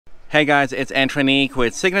Hey guys, it's Antranik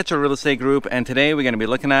with Signature Real Estate Group, and today we're going to be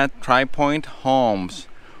looking at Tri-Point Homes.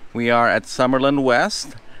 We are at Summerlin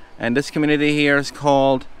West, and this community here is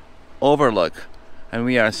called Overlook, and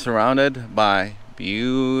we are surrounded by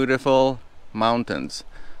beautiful mountains.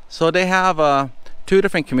 So they have two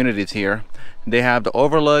different communities here. They have the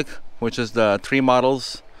Overlook, which is the three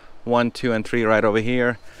models, 1, 2, and 3 right over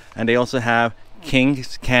here, and they also have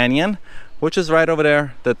Kings Canyon, which is right over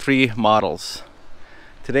there, the 3 models.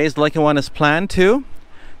 Today's lucky one is Plan 2,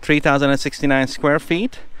 3,069 square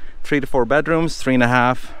feet, 3 to 4 bedrooms,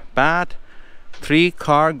 3.5 bath,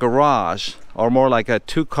 3-car garage, or more like a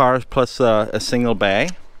 2 cars plus a single bay.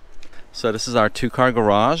 So this is our 2-car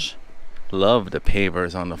garage. Love the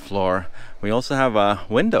pavers on the floor. We also have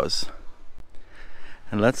windows.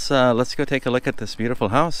 And let's go take a look at this beautiful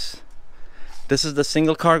house. This is the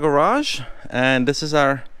single-car garage, and this is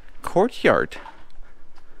our courtyard.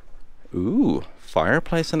 Ooh.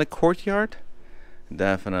 Fireplace in the courtyard?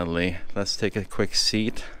 Definitely. Let's take a quick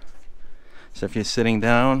seat. So if you're sitting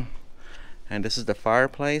down, and this is the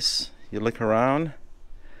fireplace, you look around,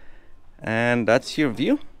 and that's your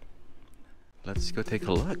view. Let's go take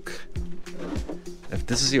a look. If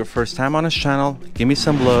this is your first time on this channel, give me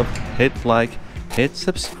some love, hit like, hit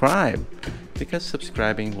subscribe, because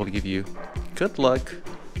subscribing will give you good luck.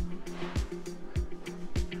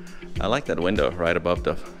 I like that window right above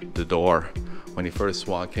the door. When you first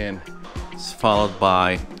walk in, it's followed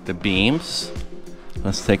by the beams.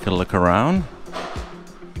 Let's take a look around.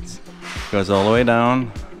 It goes all the way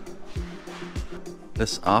down.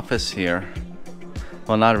 This office here,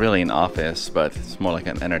 well, not really an office, but it's more like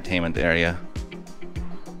an entertainment area.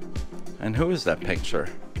 And who is that picture?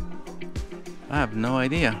 I have no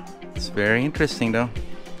idea. It's very interesting though.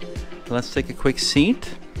 Let's take a quick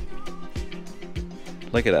seat.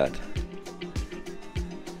 Look at that.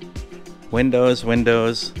 Windows,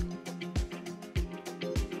 windows.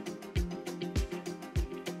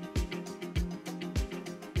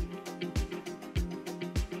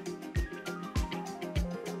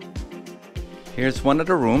 Here's one of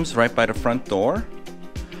the rooms right by the front door.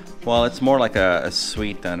 Well, it's more like a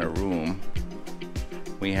suite than a room.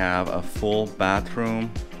 We have a full bathroom.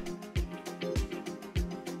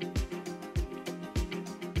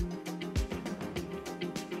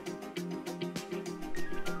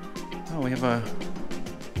 Oh, we have a...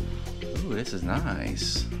 Ooh, this is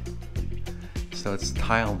nice. So it's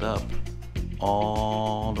tiled up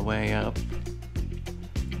all the way up.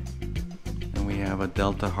 And we have a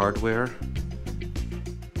Delta hardware.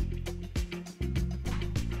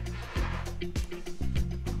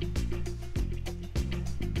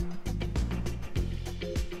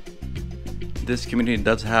 This community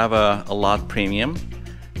does have a lot premium.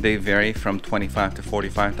 They vary from $25,000 to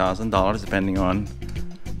 $45,000 depending on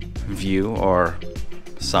view or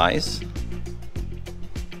size.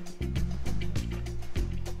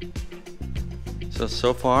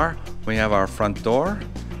 So far we have our front door,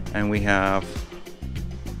 and we have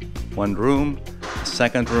one room, a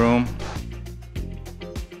second room,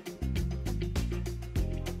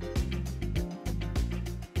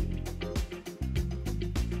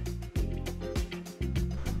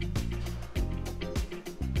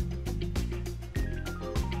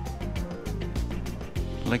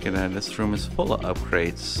 look at that, this room is full of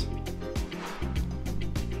upgrades.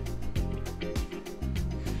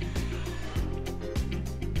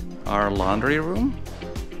 Our laundry room.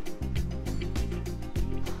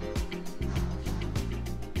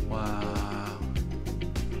 Wow.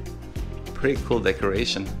 Pretty cool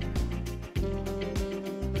decoration.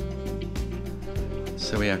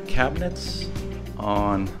 So we have cabinets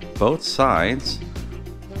on both sides.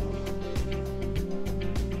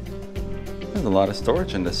 There's a lot of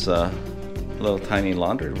storage in this little tiny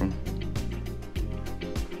laundry room.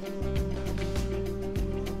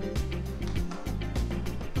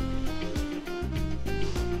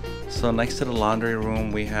 So next to the laundry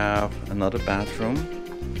room we have another bathroom.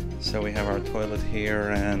 So we have our toilet here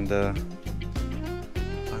and a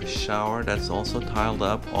shower that's also tiled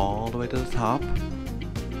up all the way to the top.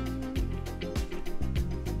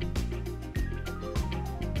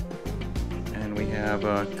 And we have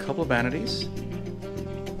a couple of vanities.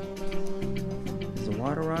 Is the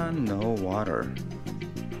water on? No water.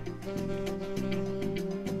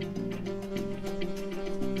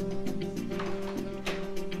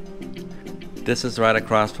 This is right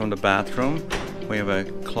across from the bathroom. We have a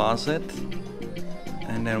closet,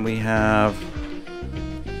 and then we have,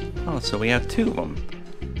 oh, so we have 2 of them.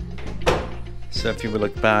 So if you would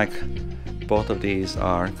look back, both of these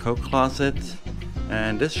are coat closets,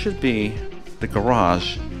 and this should be the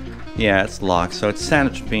garage. Yeah, it's locked, so it's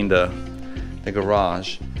sandwiched between the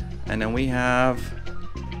garage And then we have,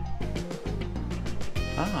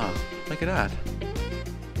 look at that.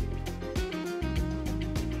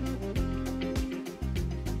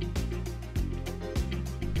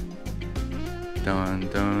 Dun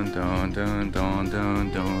dun dun dun dun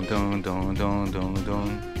dun dun dun dun dun dun dun.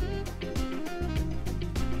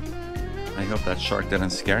 I hope that shark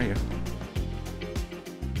didn't scare you.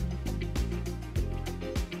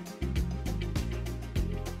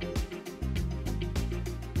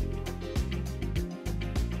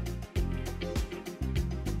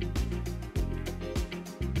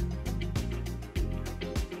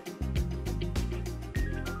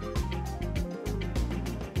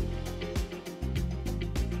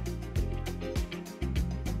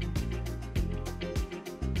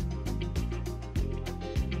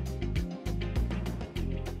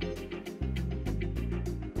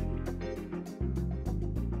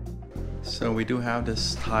 So we do have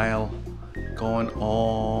this tile going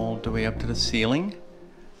all the way up to the ceiling,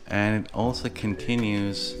 and it also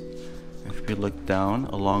continues if you look down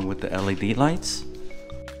along with the LED lights.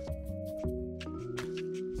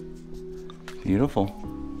 Beautiful.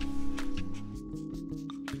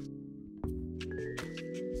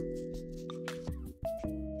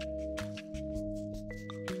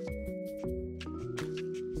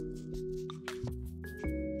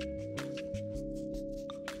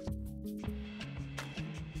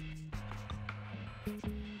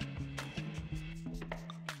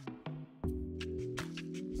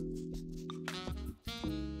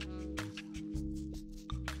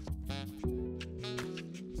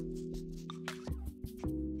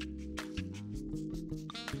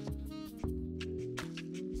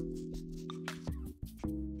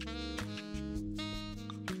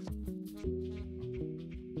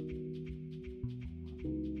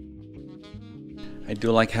 I do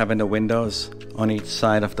like having the windows on each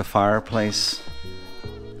side of the fireplace.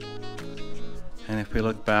 And if we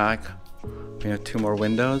look back, we have two more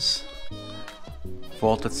windows,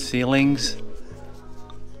 vaulted ceilings,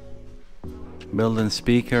 built-in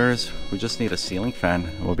speakers. We just need a ceiling fan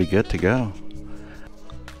and we'll be good to go.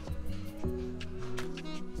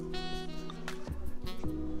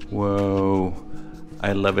 Whoa,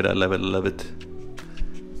 I love it, I love it, I love it.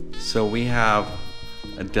 So we have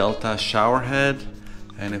a Delta shower head,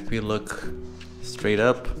 and if we look straight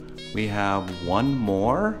up, we have one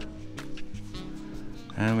more.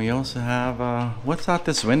 And we also have, what's out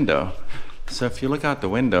this window? So if you look out the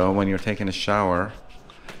window when you're taking a shower,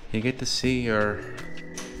 you get to see your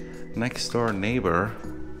next door neighbor.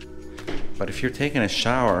 But if you're taking a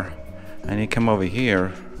shower and you come over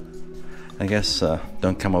here, I guess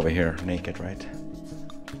don't come over here naked, right?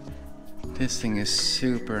 This thing is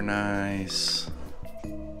super nice.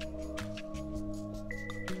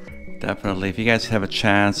 Definitely, if you guys have a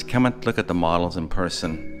chance, come and look at the models in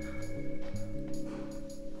person.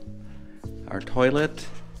 Our toilet,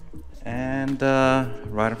 and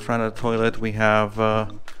right in front of the toilet we have we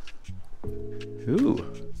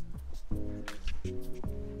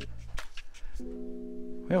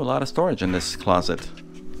have a lot of storage in this closet.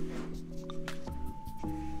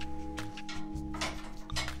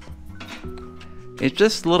 It's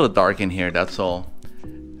just a little dark in here, that's all.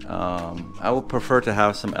 I would prefer to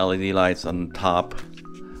have some LED lights on top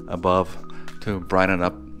above to brighten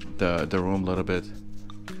up the room a little bit.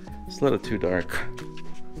 It's a little too dark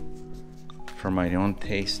for my own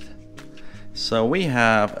taste. So we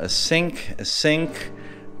have a sink.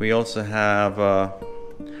 We also have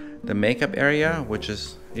the makeup area, which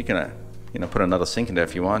is, you can put another sink in there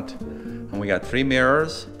if you want. And we got 3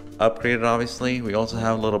 mirrors, upgraded obviously. We also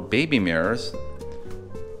have little baby mirrors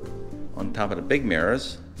on top of the big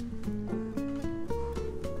mirrors.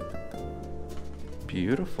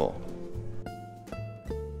 Beautiful.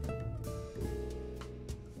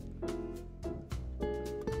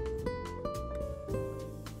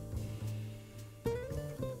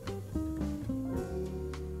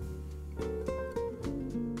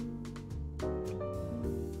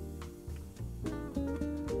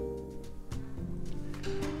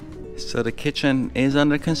 So the kitchen is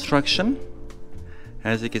under construction.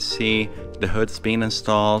 As you can see, the hood's being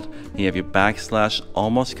installed. You have your backslash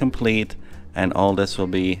almost complete, and all this will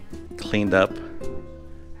be cleaned up.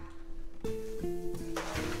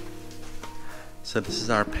 So this is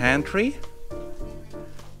our pantry.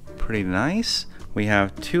 Pretty nice. We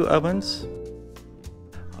have 2 ovens.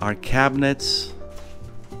 Our cabinets.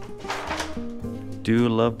 Do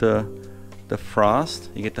love the frost.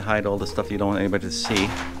 You get to hide all the stuff you don't want anybody to see.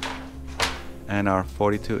 And our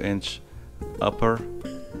 42-inch upper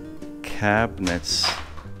cabinets.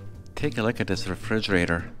 Take a look at this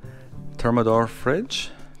refrigerator. Thermodor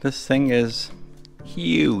fridge. This thing is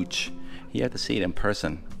Huge. You have to see it in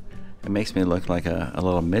person. It makes me look like a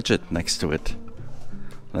little midget next to it.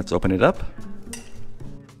 Let's open it up.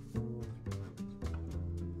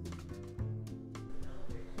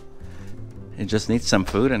 It just needs some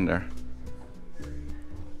food in there.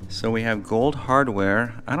 So we have gold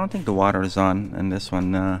hardware. I don't think the water is on in this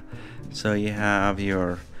one. So you have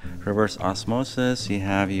your reverse osmosis, you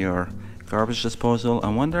have your garbage disposal. I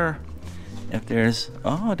wonder if there's,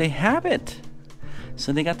 oh, they have it.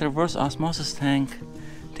 So they got the reverse osmosis tank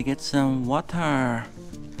to get some water.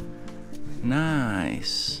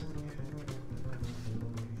 Nice.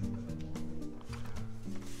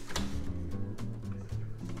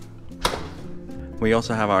 We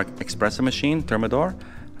also have our espresso machine, Thermador.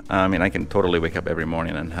 I mean, I can totally wake up every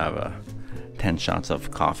morning and have 10 shots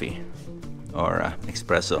of coffee or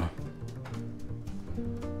espresso.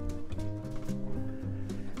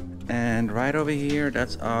 And right over here,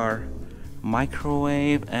 that's our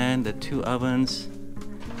microwave and the 2 ovens.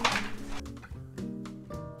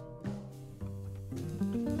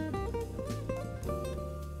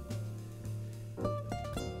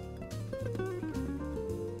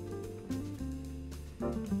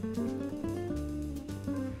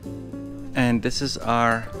 And this is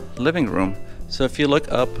our living room. So if you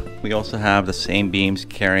look up, we also have the same beams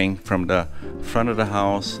carrying from the front of the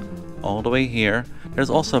house all the way here. There's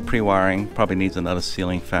also pre-wiring, probably needs another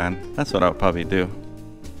ceiling fan. That's what I'll probably do.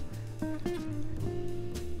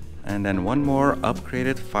 And then one more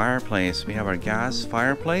upgraded fireplace. We have our gas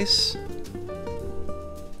fireplace.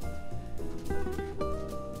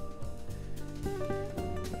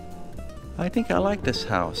 I think I like this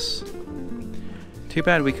house. Too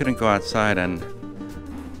bad we couldn't go outside and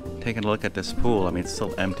take a look at this pool. I mean, it's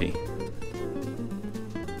still empty.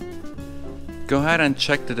 Go ahead and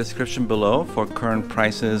check the description below for current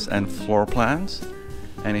prices and floor plans.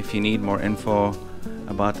 And if you need more info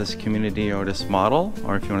about this community or this model,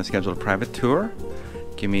 or if you want to schedule a private tour,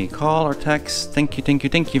 give me a call or text. Thank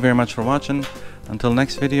you very much for watching. Until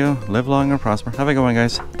next video, live long and prosper. Have a good one,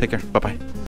 guys. Take care. Bye-bye.